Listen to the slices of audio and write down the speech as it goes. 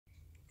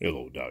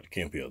Hello, Dr.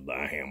 Kemp here, the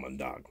Hammond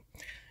Doc.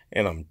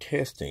 And I'm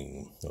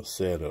testing a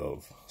set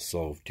of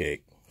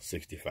Sovtek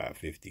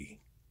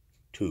 6550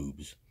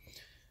 tubes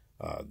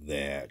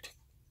that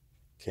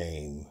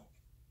came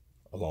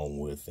along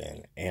with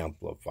an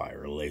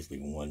amplifier, Leslie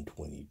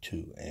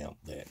 122 amp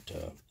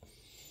that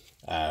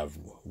I've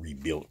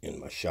rebuilt in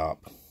my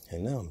shop.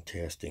 And now I'm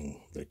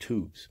testing the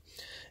tubes.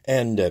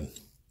 And I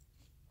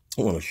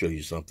want to show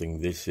you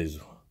something. This is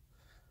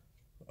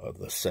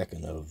the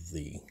second of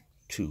the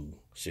two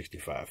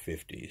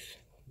 6550s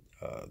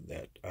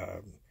that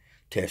I'm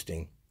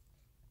testing.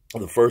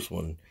 The first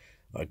one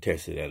I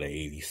tested at an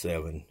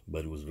 87,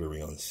 but it was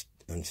very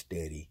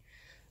unsteady.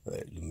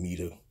 The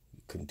needle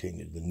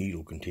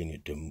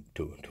continued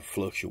to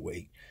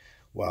fluctuate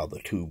while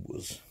the tube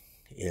was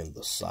in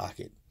the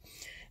socket.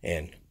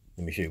 And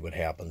let me show you what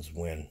happens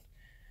when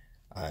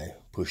I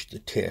push the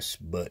test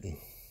button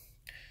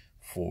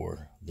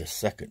for the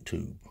second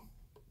tube.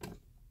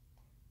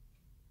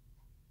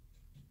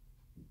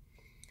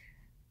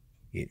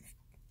 It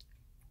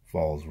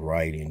falls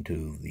right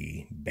into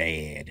the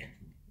bad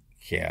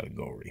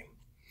category.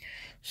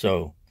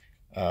 So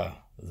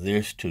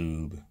this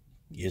tube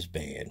is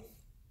bad,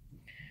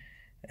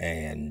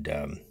 and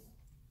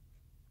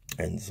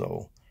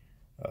so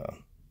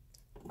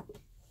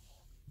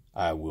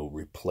I will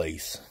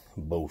replace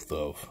both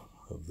of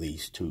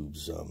these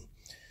tubes.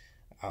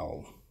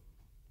 I'll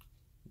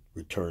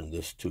return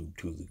this tube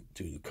to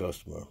the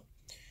customer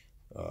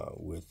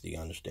with the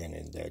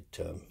understanding that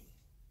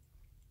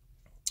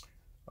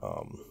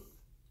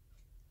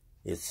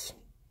it's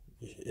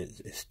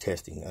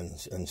testing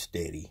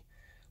unsteady,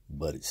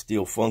 but it's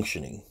still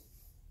functioning.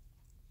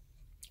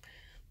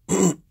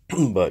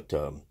 But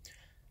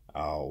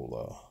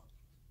I'll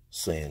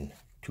send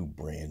two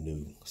brand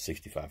new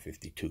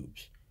 6550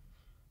 tubes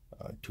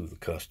to the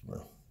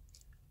customer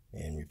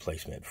in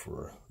replacement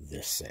for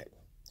this set.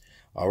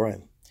 All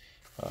right.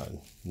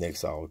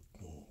 Next, I'll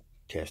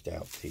test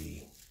out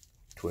the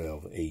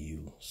 12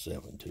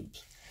 AU7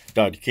 tubes.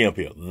 Dr. Kemp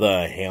here,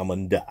 the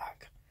Hammond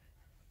Doc.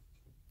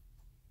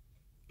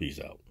 Peace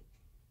out.